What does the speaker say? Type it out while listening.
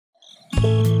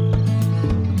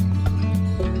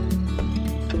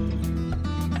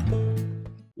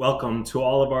Welcome to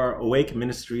all of our Awake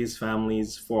Ministries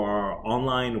families for our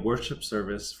online worship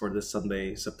service for this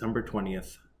Sunday, September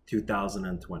 20th,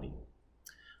 2020.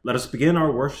 Let us begin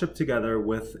our worship together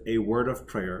with a word of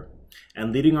prayer,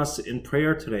 and leading us in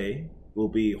prayer today will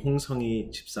be 홍성희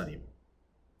집사님.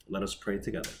 Let us pray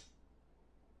together.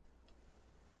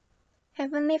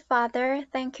 Heavenly Father,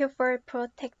 thank you for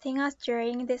protecting us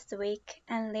during this week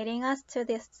and leading us to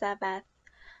this Sabbath.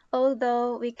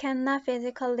 Although we cannot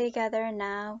physically gather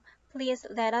now, please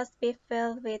let us be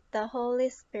filled with the Holy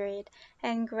Spirit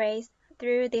and grace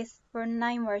through this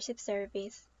online worship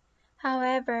service.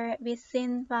 However, we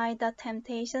sinned by the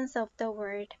temptations of the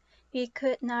world. We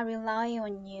could not rely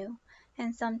on you,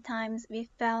 and sometimes we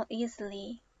fell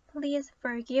easily. Please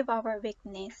forgive our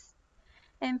weakness.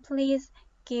 And please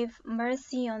give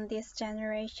mercy on this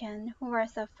generation who are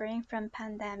suffering from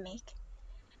pandemic.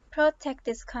 Protect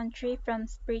this country from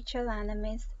spiritual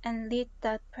enemies and lead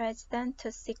the President to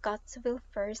seek God's will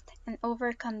first and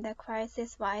overcome the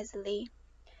crisis wisely.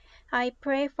 I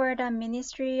pray for the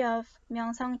ministry of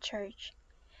Myungsung Church.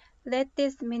 Let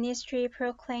this ministry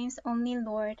proclaims only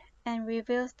Lord and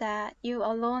reveals that you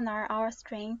alone are our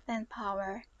strength and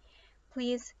power.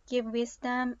 Please give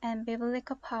wisdom and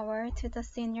biblical power to the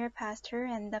senior pastor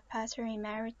and the pastor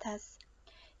emeritus.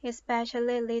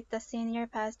 Especially lead the senior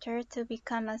pastor to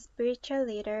become a spiritual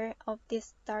leader of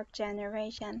this dark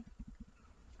generation.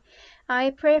 I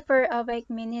pray for Awake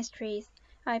Ministries.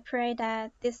 I pray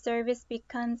that this service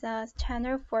becomes a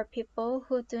channel for people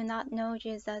who do not know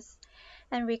Jesus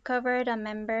and recover the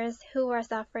members who are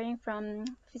suffering from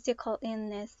physical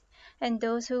illness and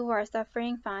those who are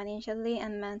suffering financially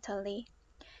and mentally.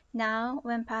 Now,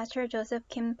 when Pastor Joseph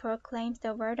Kim proclaims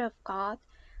the word of God,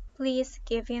 please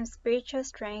give him spiritual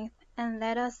strength and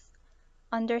let us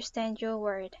understand your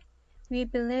word. We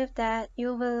believe that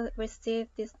you will receive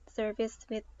this service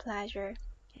with pleasure.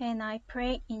 And I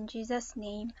pray in Jesus'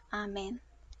 name, Amen.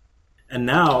 And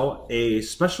now, a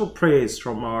special praise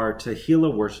from our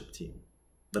Tehillah worship team.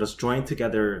 Let us join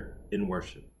together in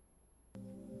worship.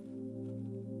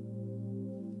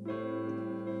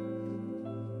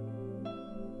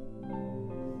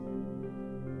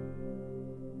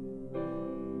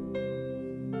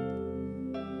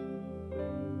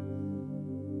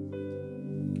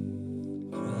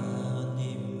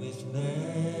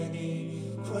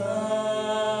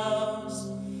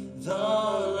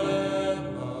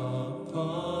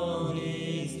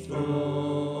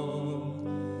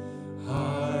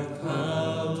 Hark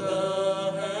how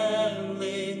the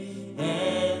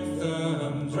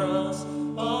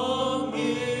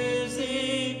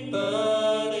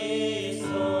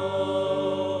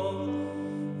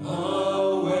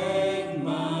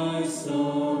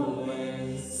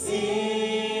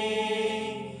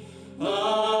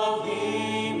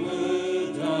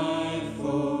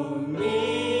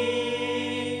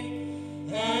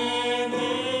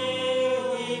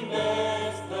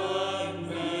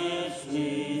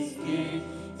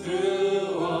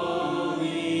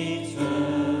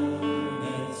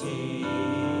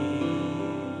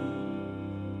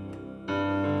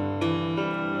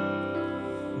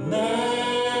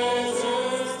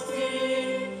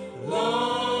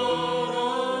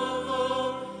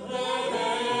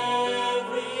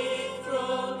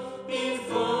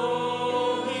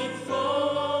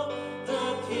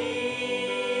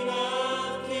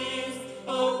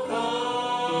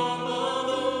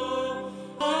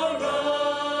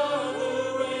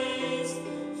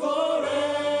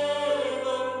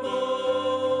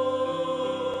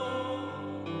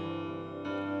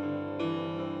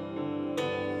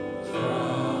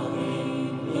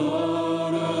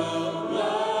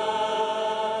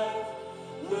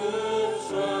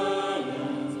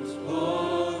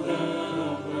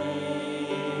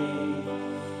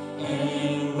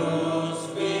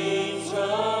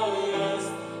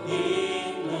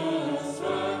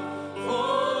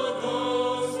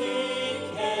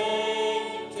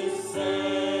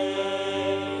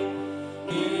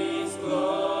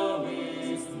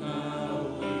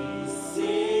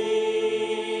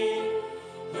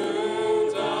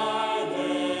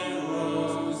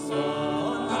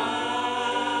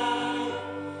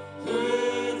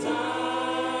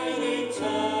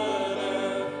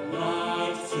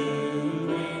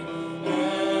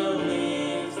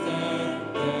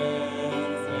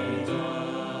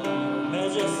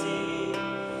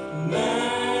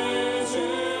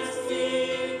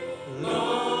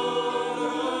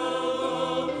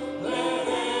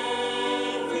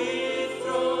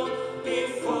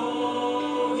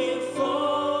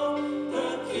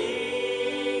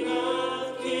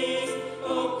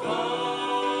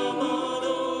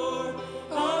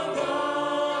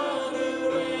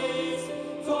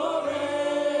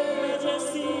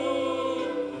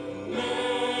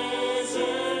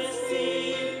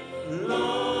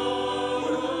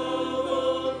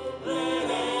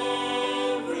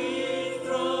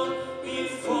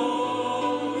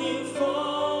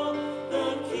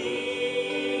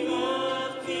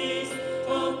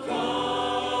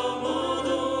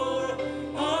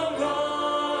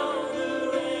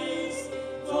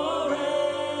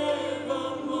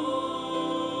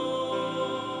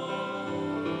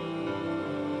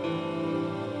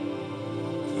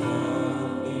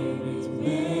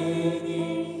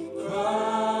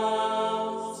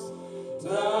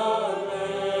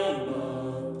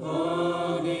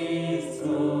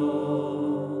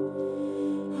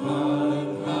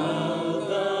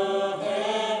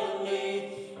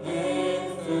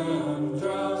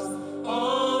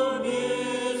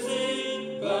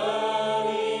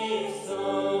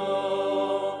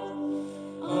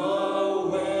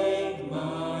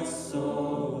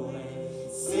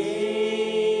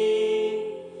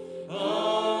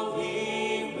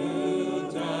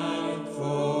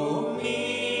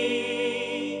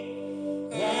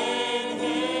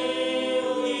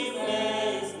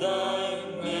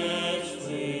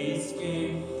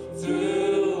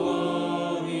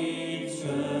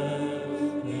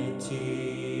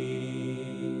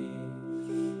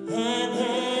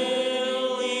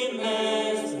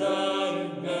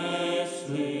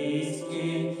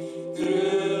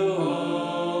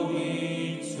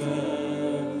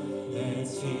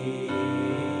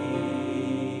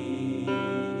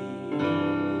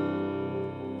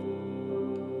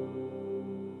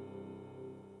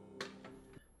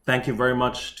Thank you very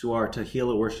much to our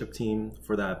Tehillah worship team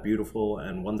for that beautiful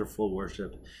and wonderful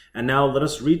worship. And now let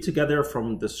us read together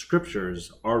from the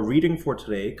scriptures. Our reading for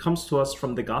today comes to us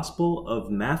from the Gospel of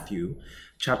Matthew,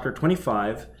 chapter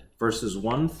 25, verses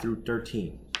 1 through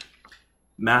 13.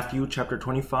 Matthew chapter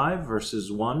 25,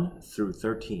 verses 1 through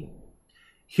 13.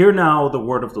 Hear now the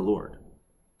word of the Lord.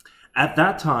 At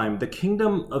that time, the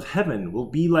kingdom of heaven will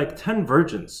be like 10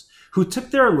 virgins who took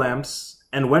their lamps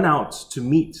and went out to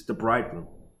meet the bridegroom.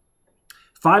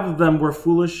 5 of them were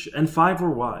foolish and 5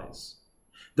 were wise.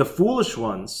 The foolish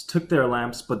ones took their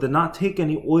lamps but did not take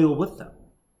any oil with them.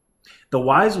 The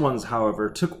wise ones, however,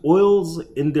 took oils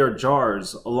in their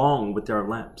jars along with their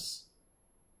lamps.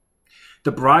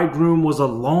 The bridegroom was a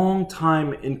long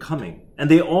time in coming, and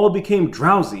they all became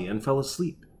drowsy and fell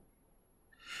asleep.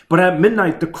 But at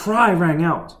midnight the cry rang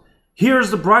out, "Here's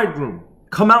the bridegroom,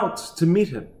 come out to meet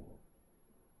him."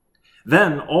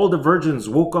 Then all the virgins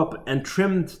woke up and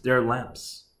trimmed their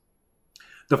lamps.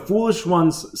 The foolish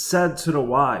ones said to the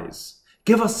wise,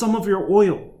 "Give us some of your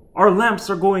oil. Our lamps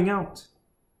are going out."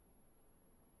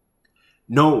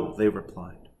 "No," they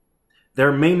replied.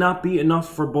 "There may not be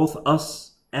enough for both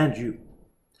us and you.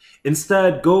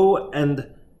 Instead, go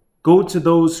to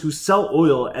those who sell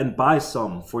oil and buy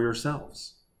some for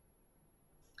yourselves."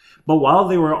 But while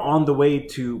they were on the way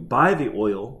to buy the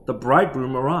oil, the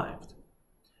bridegroom arrived.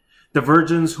 The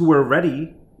virgins who were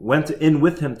ready went in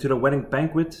with him to the wedding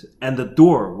banquet, and the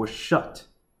door was shut.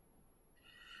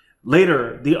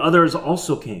 Later, the others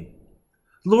also came.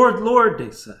 "Lord, Lord,"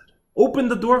 they said, "open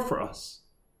the door for us."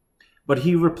 But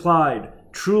he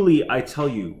replied, "Truly, I tell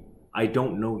you, I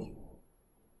don't know you.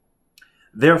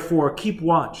 Therefore, keep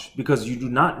watch, because you do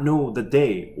not know the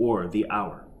day or the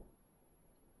hour."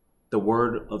 The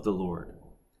word of the Lord.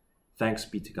 Thanks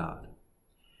be to God.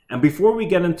 And before we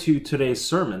get into today's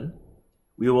sermon,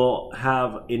 we will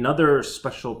have another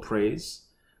special praise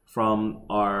from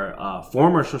our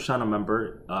former Shoshana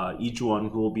member,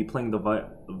 Ijuan, who will be playing the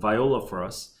viola for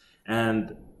us.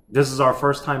 And this is our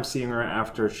first time seeing her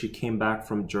after she came back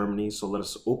from Germany. So let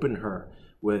us open her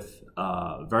with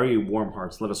very warm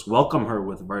hearts. Let us welcome her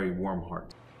with very warm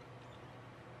hearts.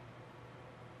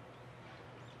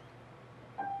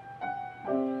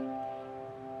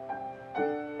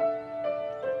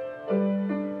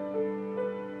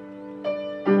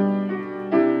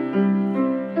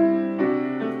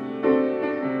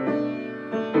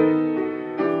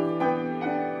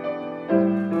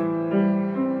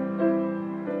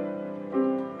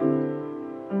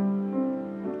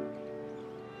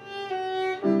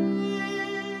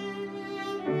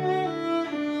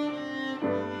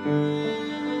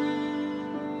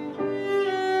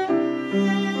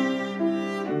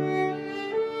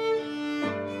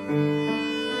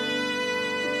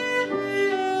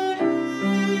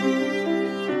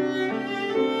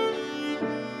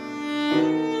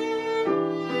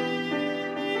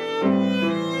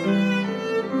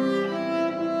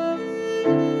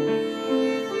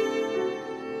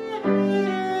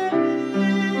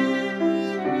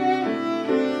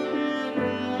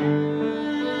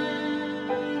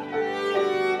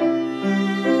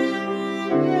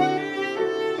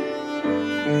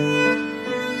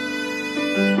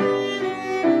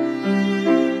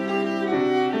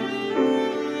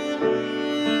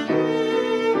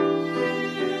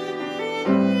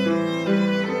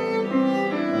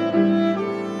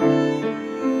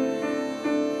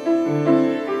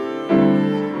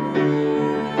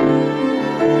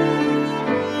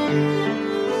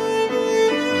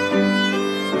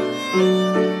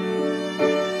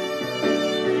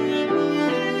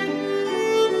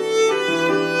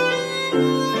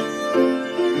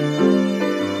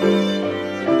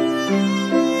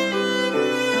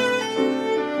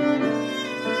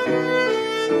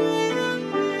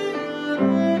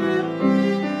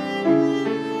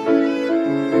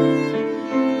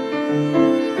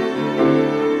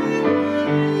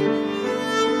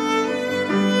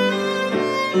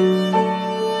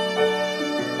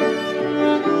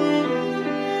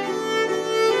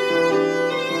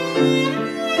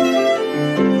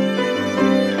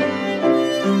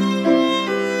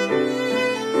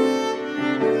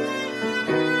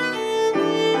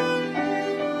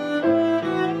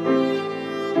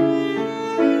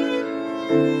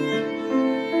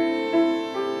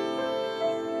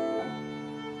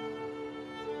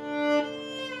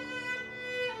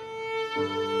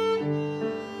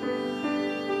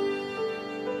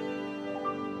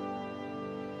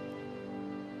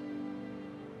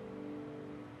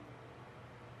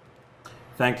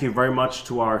 Thank you very much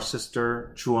to our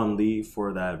sister Chuan Lee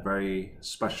for that very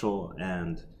special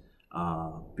and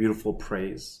beautiful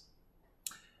praise.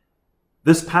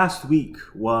 This past week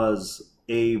was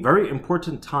a very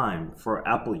important time for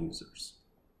Apple users.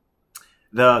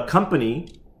 The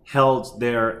company held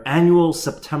their annual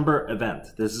September event.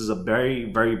 This is a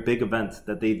very, very big event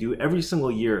that they do every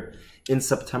single year in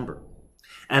September.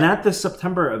 And at this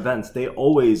September event, they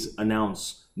always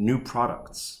announce new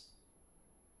products.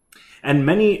 And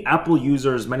many Apple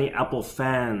users, many Apple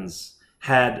fans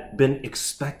had been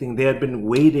expecting, they had been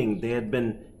waiting, they had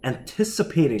been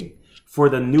anticipating for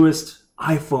the newest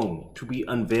iPhone to be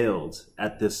unveiled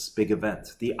at this big event,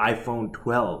 the iPhone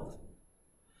 12.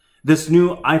 This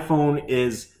new iPhone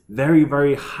is very,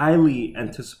 very highly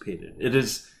anticipated. It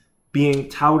is being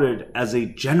touted as a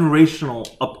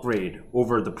generational upgrade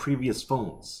over the previous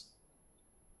phones.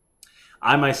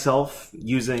 I myself,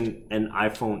 using an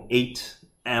iPhone 8,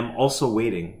 am also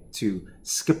waiting to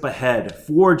skip ahead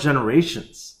 4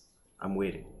 generations. I'm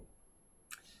waiting.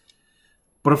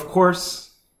 But of course,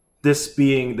 this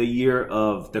being the year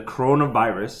of the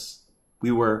coronavirus,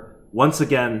 we were once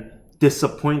again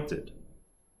disappointed.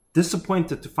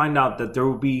 Disappointed to find out that there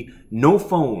will be no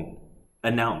phone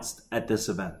announced at this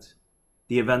event.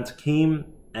 The event came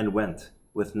and went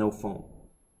with no phone.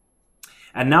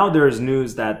 And now there is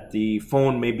news that the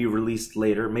phone may be released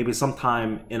later, maybe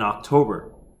sometime in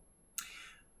October.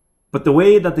 But the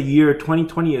way that the year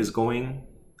 2020 is going,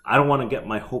 I don't want to get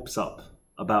my hopes up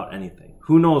about anything.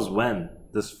 Who knows when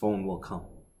this phone will come?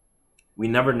 We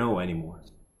never know anymore.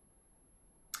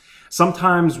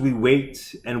 Sometimes we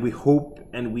wait and we hope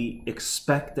and we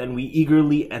expect and we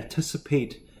eagerly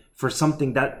anticipate for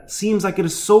something that seems like it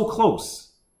is so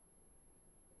close,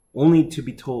 only to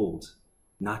be told,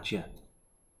 not yet,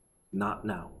 not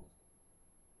now.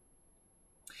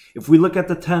 If we look at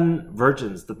the 10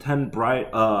 virgins, the 10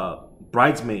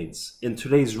 bridesmaids in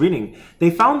today's reading,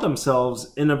 they found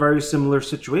themselves in a very similar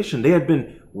situation. They had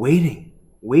been waiting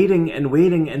and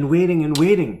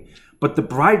waiting. But the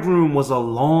bridegroom was a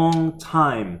long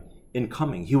time in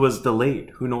coming. He was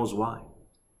delayed. Who knows why?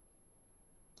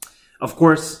 Of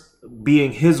course,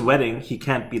 being his wedding, he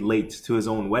can't be late to his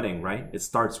own wedding, right? It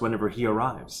starts whenever he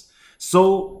arrives.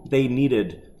 So they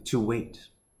needed to wait.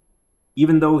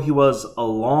 Even though he was a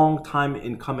long time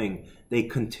in coming, they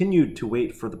continued to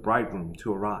wait for the bridegroom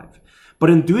to arrive.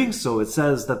 But in doing so, it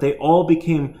says that they all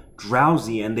became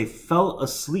drowsy and they fell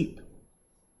asleep.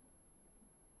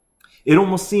 It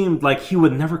almost seemed like he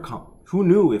would never come. Who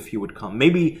knew if he would come?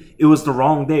 Maybe it was the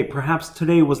wrong day. Perhaps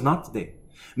today was not the day.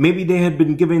 Maybe they had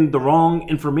been given the wrong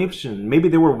information. Maybe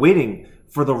they were waiting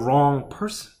for the wrong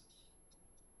person.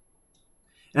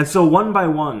 And so one by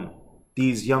one,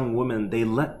 these young women, they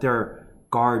let their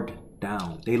guard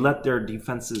down. They let their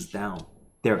defenses down.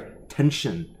 Their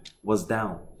tension was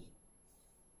down.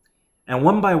 And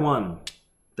one by one,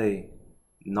 they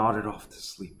nodded off to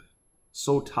sleep,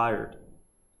 so tired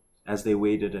as they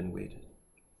waited and waited.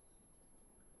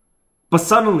 But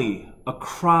suddenly, a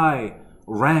cry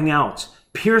rang out,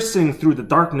 piercing through the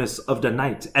darkness of the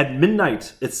night. At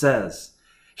midnight, it says,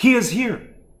 "He is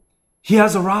here. He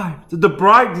has arrived. The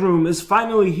bridegroom is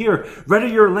finally here.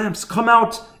 Ready your lamps. Come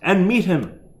out and meet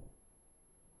him."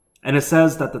 And it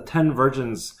says that the 10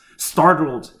 virgins,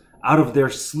 startled out of their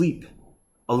sleep,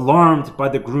 alarmed by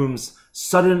the groom's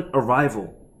sudden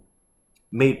arrival,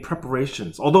 made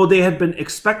preparations. Although they had been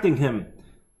expecting him,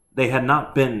 they had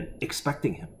not been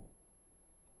expecting him.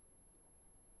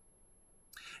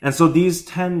 And so these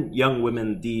 10 young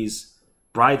women, these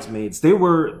bridesmaids, they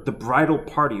were the bridal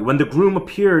party. When the groom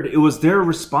appeared, it was their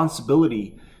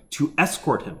responsibility to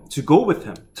escort him, to go with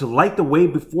him, to light the way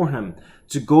before him,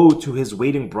 to go to his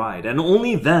waiting bride. And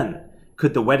only then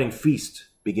could the wedding feast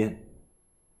begin.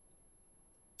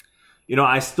 You know,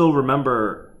 I still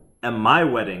remember at my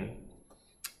wedding,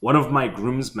 one of my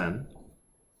groomsmen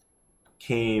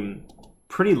came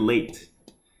pretty late.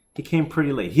 He came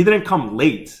pretty late. He didn't come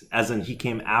late, as in he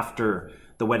came after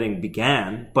the wedding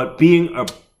began, but being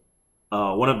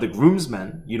one of the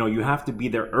groomsmen, you know, you have to be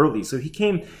there early. So he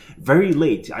came very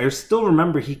late. I still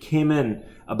remember he came in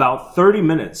about 30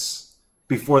 minutes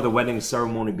before the wedding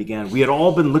ceremony began. We had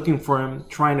all been looking for him,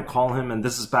 trying to call him, and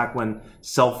this is back when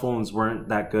cell phones weren't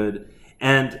that good.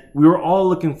 And we were all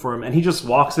looking for him, and he just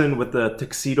walks in with the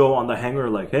tuxedo on the hanger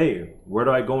like, "Hey, where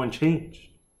do I go and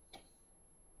change?"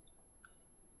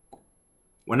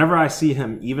 Whenever I see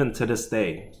him, even to this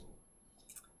day,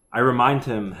 I remind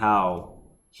him how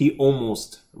he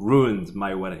almost ruined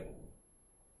my wedding.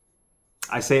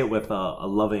 I say it with a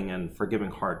loving and forgiving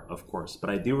heart, of course,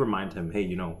 but I do remind him, "Hey,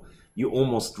 you know, you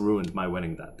almost ruined my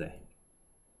wedding that day."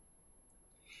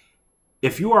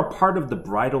 If you are part of the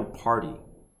bridal party,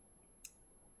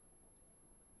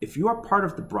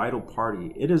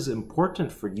 it is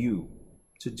important for you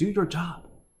to do your job.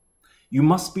 You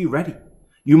must be ready.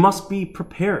 You must be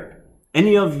prepared.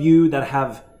 Any of you that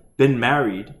have been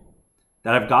married,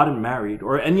 that have gotten married,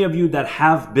 or any of you that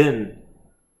have been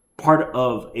part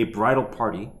of a bridal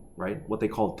party, right? What they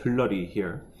call Tehillah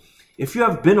here. If you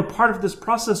have been a part of this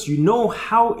process, you know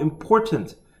how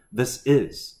important this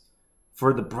is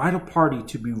for the bridal party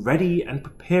to be ready and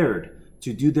prepared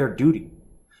to do their duty.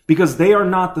 Because they are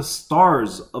not the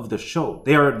stars of the show.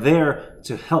 They are there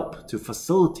to help, to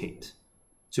facilitate,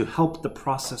 to help the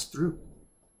process through.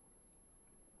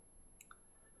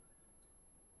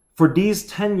 For these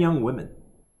 10 young women,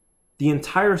 the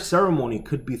entire ceremony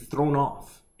could be thrown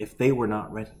off if they were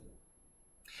not ready.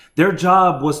 Their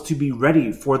job was to be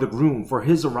ready for the groom, for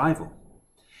his arrival.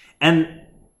 And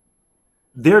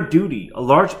their duty, a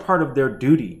large part of their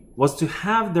duty, was to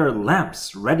have their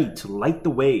lamps ready to light the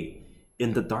way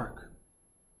in the dark,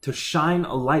 to shine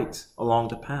a light along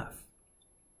the path.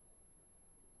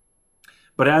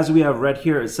 But as we have read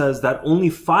here, it says that only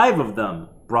 5 of them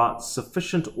brought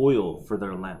sufficient oil for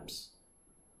their lamps,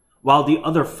 while the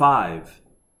other 5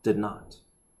 did not.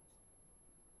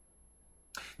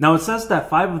 Now it says that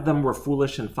 5 of them were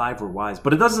foolish and 5 were wise,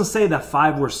 but it doesn't say that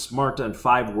 5 were smart and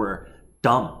 5 were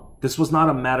dumb. This was not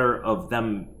a matter of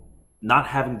them not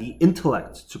having the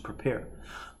intellect to prepare.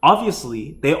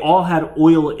 Obviously, they all had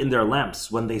oil in their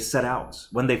lamps when they set out,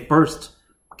 when they first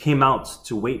came out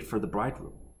to wait for the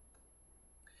bridegroom.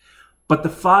 But the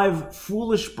 5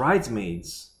 foolish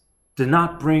bridesmaids did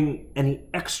not bring any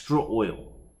extra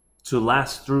oil to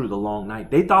last through the long night.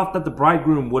 They thought that the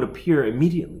bridegroom would appear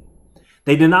immediately.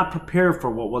 They did not prepare for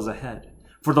what was ahead,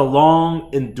 for the long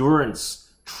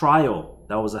endurance trial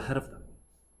that was ahead of them.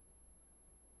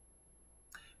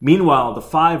 Meanwhile, the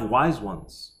 5 wise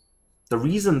ones, the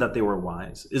reason that they were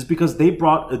wise is because they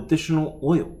brought additional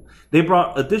oil. They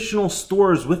brought additional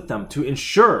stores with them to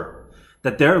ensure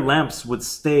that their lamps would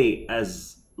stay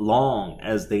as long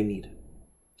as they needed.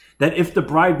 That if the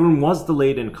bridegroom was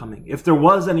delayed in coming, if there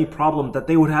was any problem, that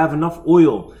they would have enough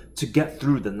oil to get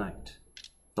through the night,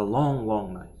 the long,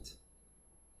 long night.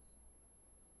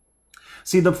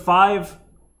 See, the 5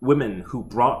 women who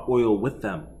brought oil with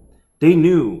them, they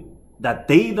knew that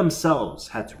they themselves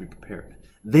had to be prepared.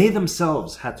 They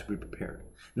themselves had to be prepared.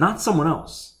 Not someone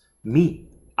else. Me.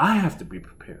 I have to be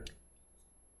prepared.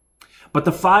 But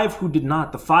the 5 who did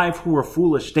not, the 5 who were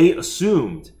foolish, they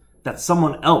assumed that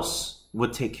someone else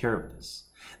would take care of this.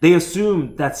 They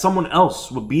assumed that someone else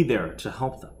would be there to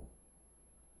help them.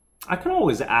 I can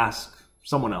always ask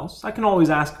someone else. I can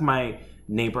always ask my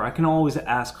neighbor. I can always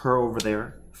ask her over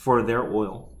there for their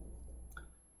oil.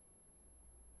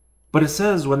 But it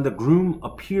says when the groom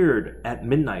appeared at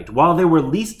midnight, while they were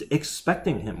least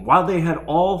expecting him, while they had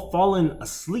all fallen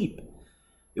asleep,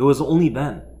 it was only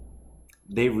then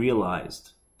they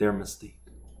realized their mistake.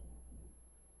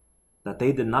 That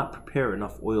they did not prepare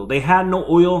enough oil. They had no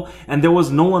oil and there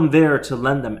was no one there to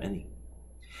lend them any.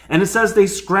 And it says they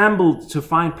scrambled to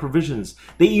find provisions.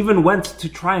 They even went to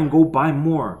try and go buy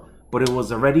more, but it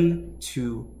was already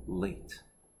too late.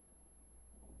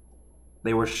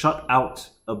 They were shut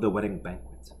out of the wedding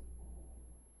banquet.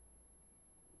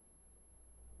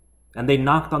 And they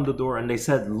knocked on the door and they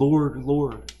said, Lord,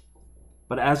 Lord.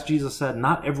 But as Jesus said,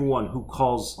 not everyone who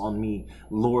calls on me,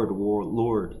 Lord,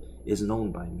 Lord, is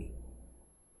known by me.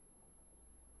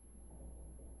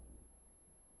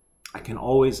 I can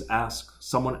always ask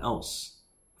someone else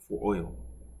for oil.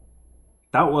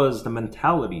 That was the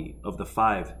mentality of the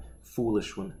 5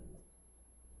 foolish women.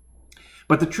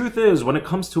 But the truth is, when it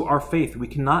comes to our faith, we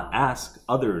cannot ask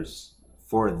others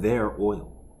for their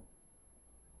oil.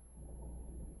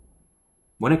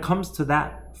 When it comes to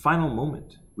that final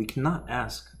moment, we cannot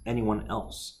ask anyone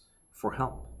else for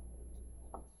help.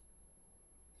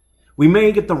 We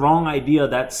may get the wrong idea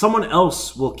that someone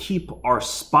else will keep our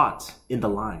spot in the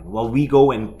line while we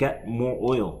go and get more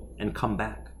oil and come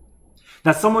back.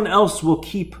 That someone else will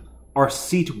keep our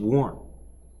seat warm.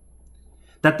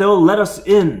 That they'll let us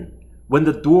in when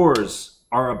the doors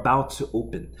are about to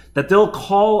open. That they'll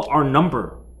call our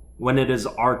number when it is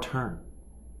our turn.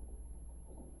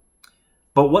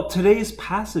 But what today's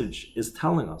passage is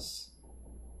telling us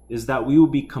is that we will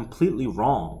be completely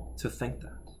wrong to think that.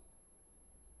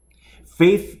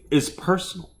 Faith is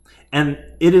personal and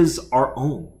it is our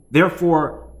own.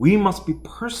 Therefore, we must be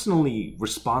personally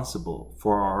responsible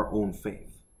for our own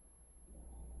faith.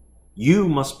 You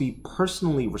must be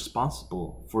personally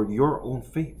responsible for your own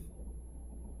faith.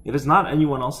 It is not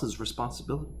anyone else's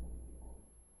responsibility.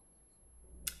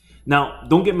 Now,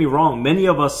 don't get me wrong. Many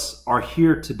of us are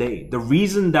here today. The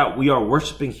reason that we are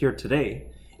worshiping here today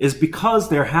is because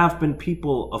there have been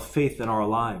people of faith in our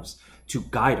lives to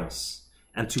guide us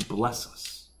and to bless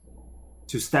us,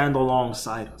 to stand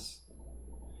alongside us.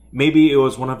 Maybe it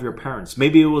was one of your parents.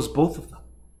 Maybe it was both of them.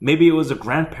 Maybe it was a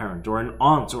grandparent or an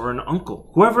aunt or an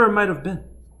uncle, whoever it might have been.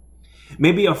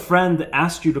 Maybe a friend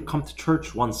asked you to come to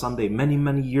church one Sunday many,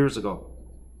 many years ago,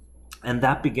 and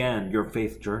that began your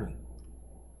faith journey.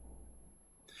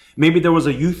 Maybe there was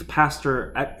a youth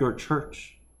pastor at your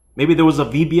church. Maybe there was a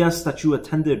VBS that you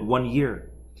attended one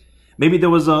year. Maybe there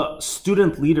was a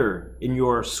student leader in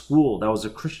your school that was a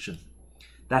Christian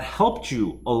that helped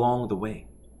you along the way.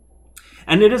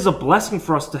 And it is a blessing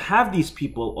for us to have these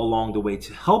people along the way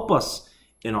to help us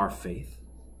in our faith.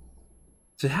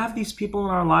 To have these people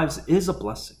in our lives is a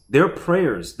blessing. Their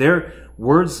prayers, their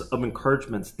words of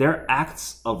encouragement, their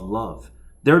acts of love,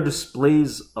 their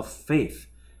displays of faith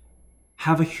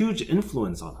have a huge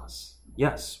influence on us.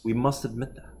 Yes, we must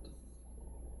admit that.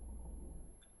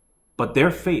 But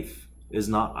their faith is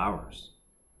not ours.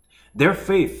 Their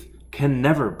faith can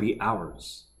never be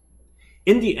ours.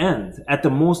 In the end, at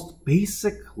the most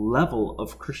basic level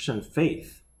of Christian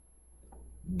faith,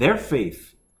 their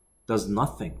faith does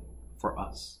nothing for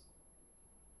us.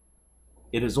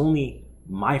 It is only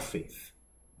my faith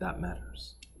that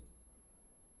matters.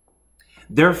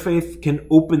 Their faith can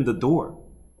open the door.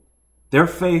 Their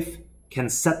faith can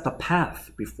set the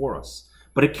path before us,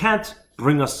 but it can't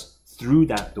bring us through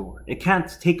that door. It can't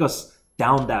take us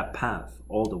down that path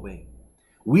all the way.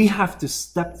 We have to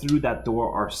step through that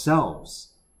door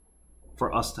ourselves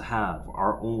for us to have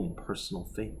our own personal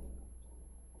faith.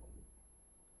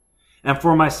 And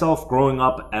for myself, growing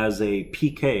up as a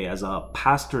PK, as a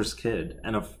pastor's kid,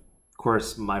 and of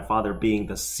course my father being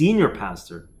the senior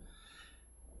pastor,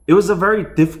 it was a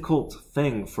very difficult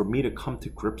thing for me to come to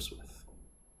grips with.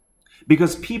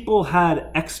 Because people had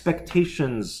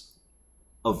expectations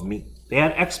of me. They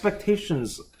had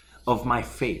expectations of my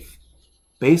faith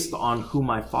based on who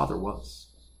my father was.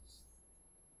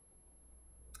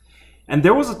 And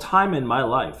there was a time in my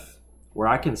life where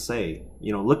I can say,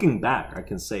 looking back, I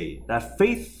can say that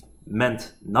faith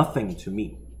meant nothing to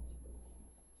me.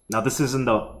 Now, this is in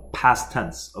the past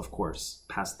tense, of course,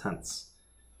 past tense.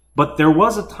 But there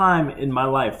was a time in my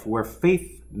life where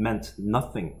faith meant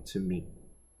nothing to me.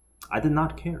 I did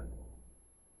not care.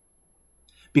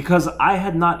 Because I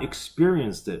had not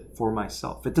experienced it for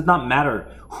myself. It did not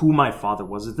matter who my father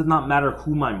was. It did not matter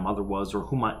who my mother was or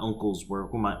who my uncles were,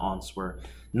 who my aunts were.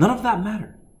 None of that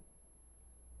mattered.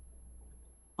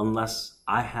 Unless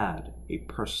I had a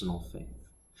personal faith.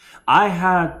 I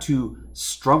had to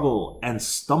struggle and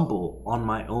stumble on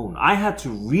my own. I had to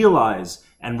realize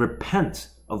and repent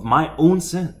of my own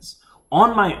sins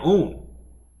on my own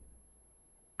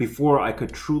before I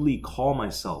could truly call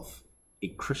myself a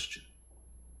Christian.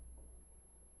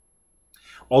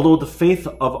 Although the faith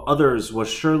of others was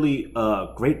surely a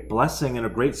great blessing and a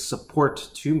great support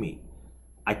to me,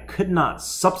 I could not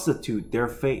substitute their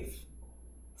faith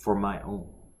for my own.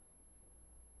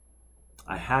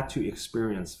 I had to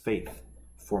experience faith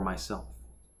for myself.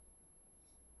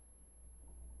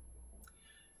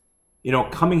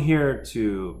 Coming here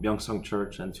to Myungsung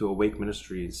Church and to Awake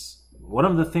Ministries, one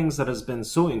of the things that has been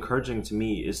so encouraging to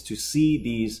me is to see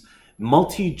these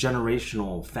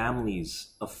multi-generational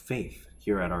families of faith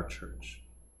here at our church.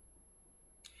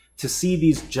 To see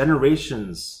these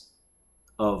generations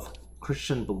of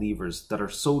Christian believers that are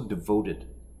so devoted.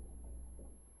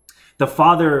 The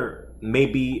father may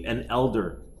be an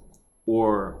elder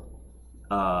or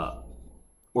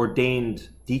ordained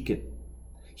deacon.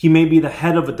 He may be the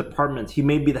head of a department. He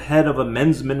may be the head of a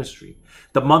men's ministry.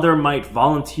 The mother might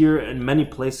volunteer in many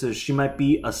places. She might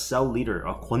be a cell leader,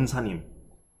 a 권사님.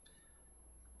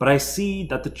 But I see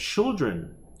that the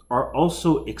children are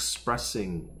also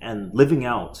expressing and living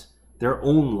out their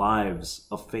own lives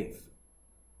of faith.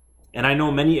 And I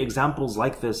know many examples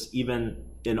like this even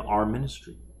in our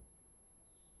ministry.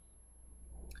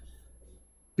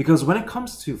 Because when it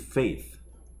comes to faith,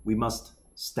 we must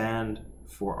stand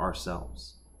for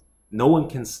ourselves. No one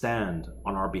can stand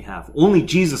on our behalf. Only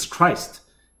Jesus Christ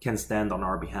can stand on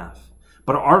our behalf.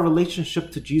 But our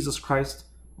relationship to Jesus Christ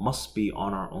must be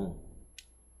on our own.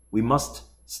 We must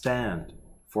stand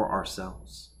for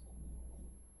ourselves.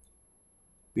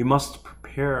 We must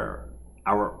prepare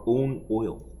our own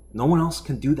oil. No one else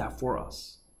can do that for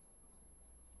us.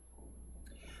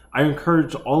 I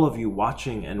encourage all of you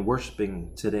watching and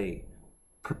worshiping today,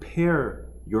 prepare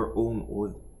your own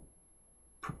oil.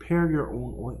 Prepare your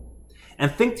own oil.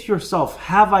 And think to yourself,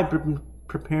 have I been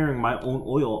preparing my own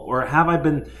oil, or have I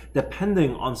been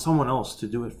depending on someone else to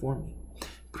do it for me?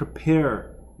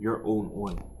 Prepare your own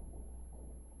oil.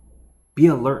 Be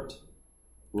alert.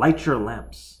 Light your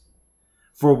lamps.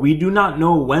 For we do not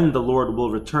know when the Lord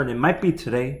will return. It might be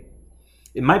today.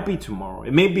 It might be tomorrow.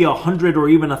 It may be 100 or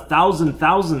even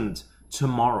 1,000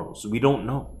 tomorrows. We don't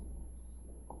know.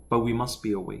 But we must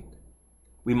be awake.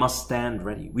 We must stand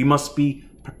ready. We must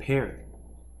be prepared.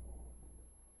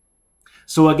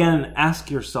 So again,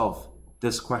 ask yourself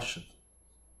this question.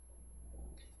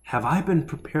 Have I been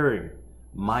preparing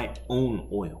my own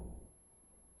oil?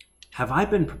 Have I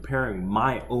been preparing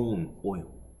my own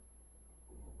oil?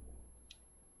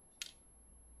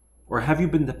 Or have you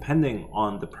been depending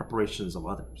on the preparations of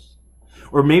others?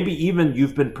 Or maybe even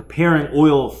you've been preparing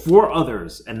oil for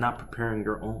others and not preparing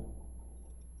your own.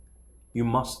 You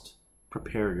must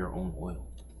prepare your own oil.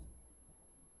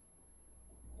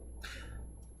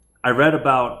 I read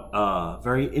about a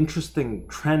very interesting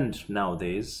trend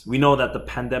nowadays. We know that the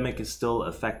pandemic is still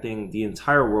affecting the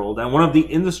entire world, and one of the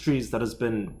industries that has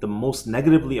been the most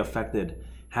negatively affected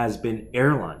has been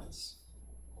airlines.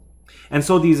 And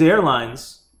so these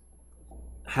airlines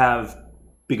have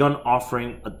begun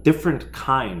offering a different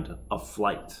kind of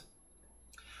flight.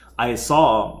 I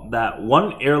saw that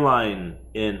one airline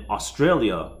in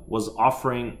Australia was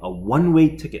offering a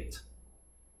one-way ticket.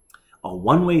 A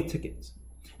one-way ticket.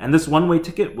 And this one-way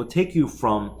ticket would take you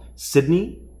from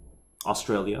Sydney,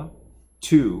 Australia,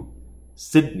 to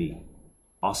Sydney,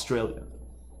 Australia.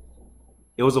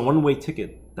 It was a one-way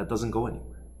ticket that doesn't go anywhere.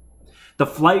 The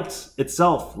flight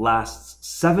itself lasts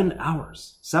 7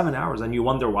 hours. 7 hours. And you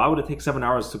wonder, why would it take 7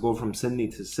 hours to go from Sydney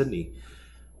to Sydney?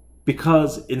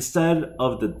 Because instead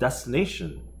of the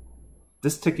destination,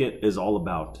 this ticket is all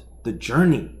about the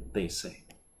journey, they say.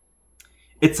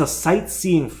 It's a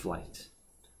sightseeing flight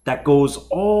that goes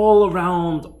all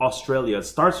around Australia. It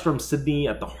starts from Sydney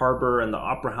at the harbour and the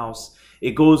Opera House.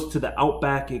 It goes to the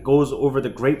outback. It goes over the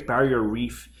Great Barrier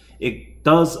Reef. It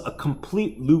does a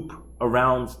complete loop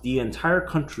around the entire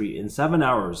country in 7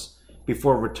 hours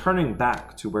before returning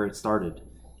back to where it started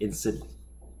in Sydney.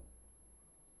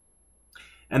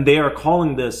 And they are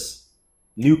calling this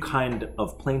new kind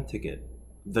of plane ticket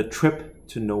the trip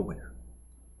to nowhere.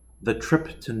 The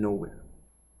trip to nowhere.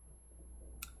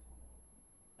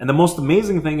 And the most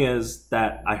amazing thing is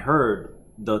that I heard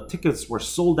the tickets were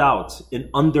sold out in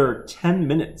under 10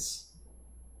 minutes.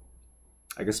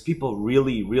 I guess people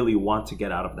really, really want to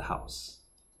get out of the house.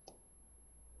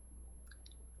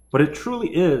 But it truly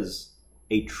is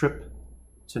a trip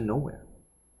to nowhere.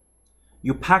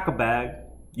 You pack a bag,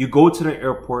 you go to the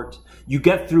airport, you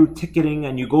get through ticketing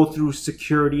and you go through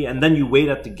security, and then you wait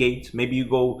at the gate. Maybe you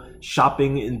go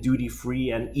shopping in duty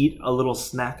free and eat a little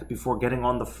snack before getting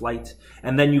on the flight.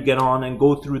 And then you get on and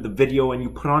go through the video and you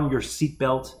put on your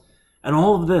seatbelt. And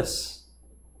all of this,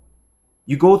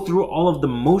 you go through all of the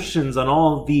motions and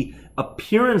all of the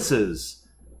appearances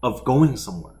of going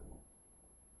somewhere.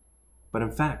 But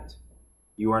in fact,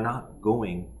 you are not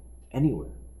going anywhere.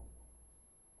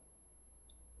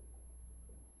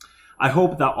 I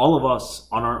hope that all of us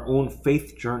on our own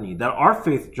faith journey, that our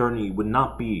faith journey would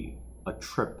not be a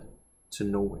trip to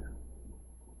nowhere,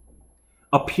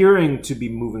 appearing to be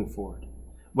moving forward,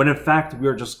 when in fact we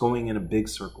are just going in a big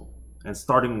circle and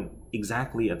starting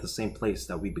exactly at the same place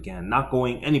that we began, not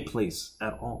going any place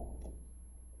at all.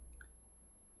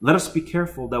 Let us be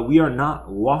careful that we are not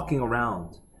walking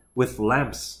around with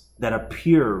lamps that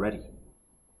appear ready,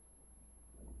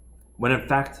 when in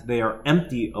fact they are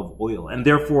empty of oil and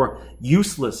therefore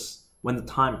useless when the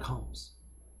time comes.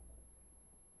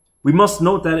 We must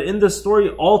note that in this story,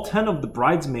 all 10 of the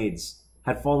bridesmaids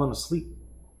had fallen asleep.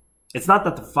 It's not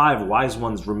that the 5 wise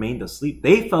ones remained asleep.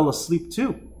 They fell asleep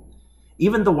too.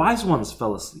 Even the wise ones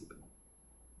fell asleep.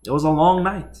 It was a long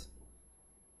night.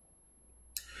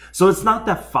 So it's not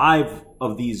that 5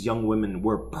 of these young women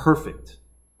were perfect,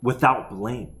 without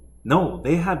blame. No,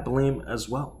 they had blame as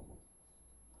well.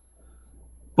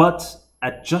 But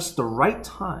at just the right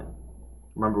time,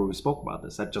 remember we spoke about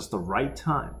this, at just the right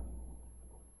time,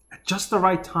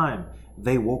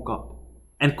 they woke up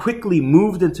and quickly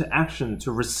moved into action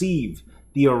to receive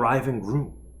the arriving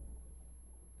groom.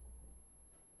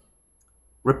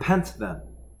 Repent then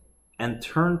and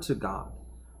turn to God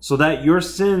so that your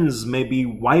sins may be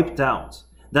wiped out,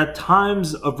 that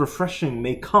times of refreshing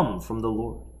may come from the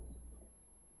Lord.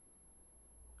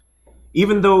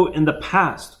 Even though in the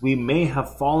past we may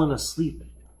have fallen asleep,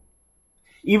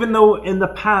 even though in the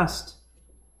past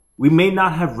we may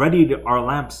not have readied our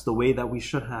lamps the way that we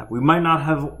should have, we might not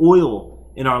have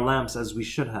oil in our lamps as we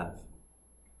should have,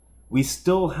 we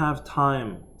still have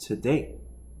time today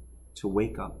to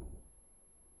wake up,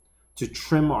 to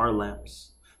trim our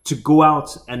lamps, to go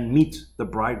out and meet the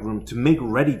bridegroom, to make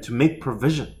ready, to make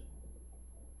provision.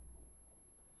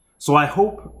 So I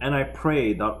hope and I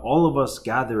pray that all of us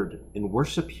gathered in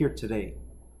worship here today,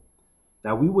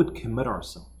 that we would commit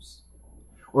ourselves,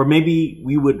 or maybe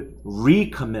we would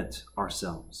recommit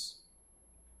ourselves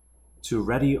to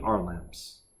ready our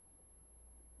lamps,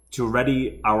 to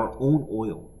ready our own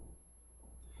oil,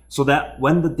 so that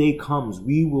when the day comes,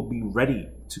 we will be ready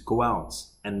to go out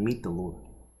and meet the Lord.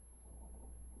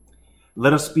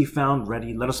 Let us be found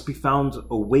ready. Let us be found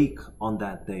awake on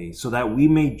that day so that we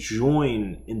may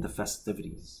join in the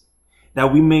festivities,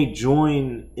 that we may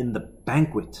join in the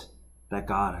banquet that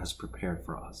God has prepared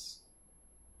for us.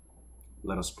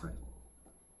 Let us pray.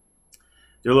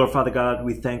 Dear Lord, Father God,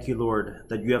 we thank you, Lord,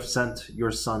 that you have sent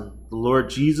your Son, the Lord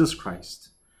Jesus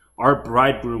Christ, our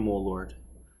bridegroom, O Lord,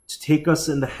 to take us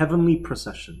in the heavenly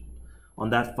procession. On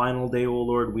that final day, O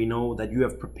Lord, we know that you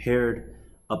have prepared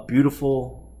a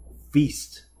beautiful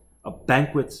feast, a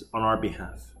banquet on our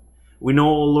behalf. We know,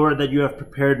 O Lord, that you have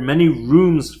prepared many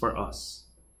rooms for us.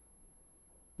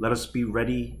 Let us be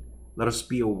ready. Let us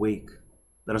be awake.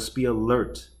 Let us be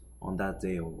alert on that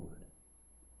day, O Lord.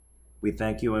 We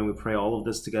thank you and we pray all of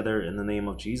this together in the name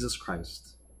of Jesus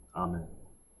Christ. Amen.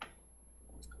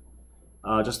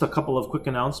 Just a couple of quick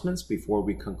announcements before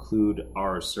we conclude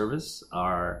our service.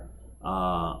 Our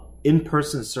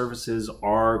in-person services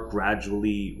are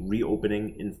gradually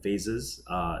reopening in phases.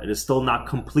 It is still not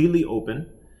completely open,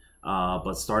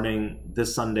 but starting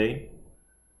this Sunday,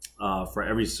 for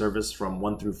every service from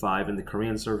 1 through 5 in the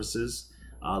Korean services,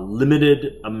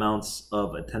 limited amounts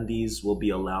of attendees will be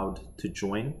allowed to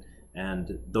join,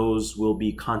 and those will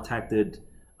be contacted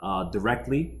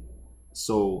directly.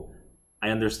 So I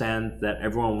understand that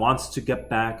everyone wants to get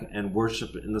back and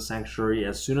worship in the sanctuary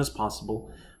as soon as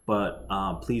possible, but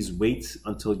please wait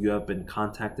until you have been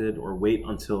contacted, or wait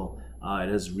until it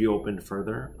has reopened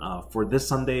further. For this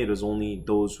Sunday, it is only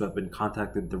those who have been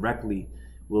contacted directly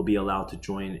will be allowed to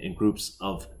join in groups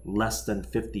of less than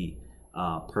 50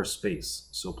 per space.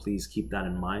 So please keep that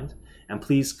in mind. And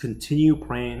please continue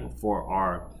praying for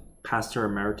our pastor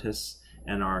emeritus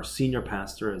and our senior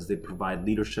pastor as they provide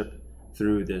leadership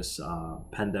through this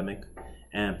pandemic.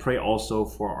 And pray also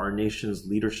for our nation's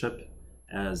leadership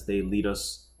as they lead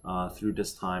us through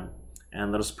this time.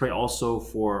 And let us pray also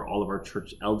for all of our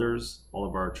church elders, all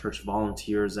of our church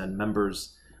volunteers and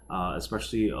members,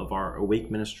 especially of our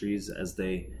Awake Ministries, as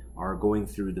they are going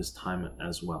through this time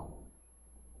as well.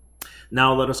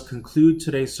 Now let us conclude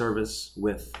today's service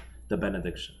with the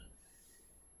benediction.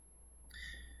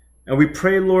 And we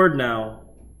pray, Lord, now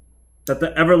that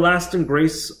the everlasting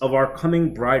grace of our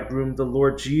coming bridegroom, the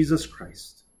Lord Jesus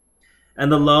Christ, and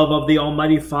the love of the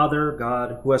Almighty Father,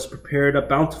 God, who has prepared a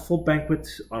bountiful banquet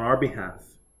on our behalf,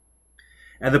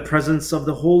 and the presence of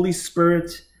the Holy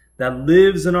Spirit that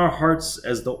lives in our hearts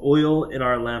as the oil in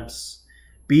our lamps,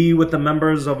 be with the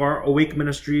members of our Awake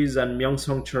Ministries and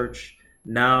Myungsung Church,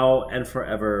 now and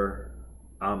forever.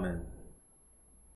 Amen.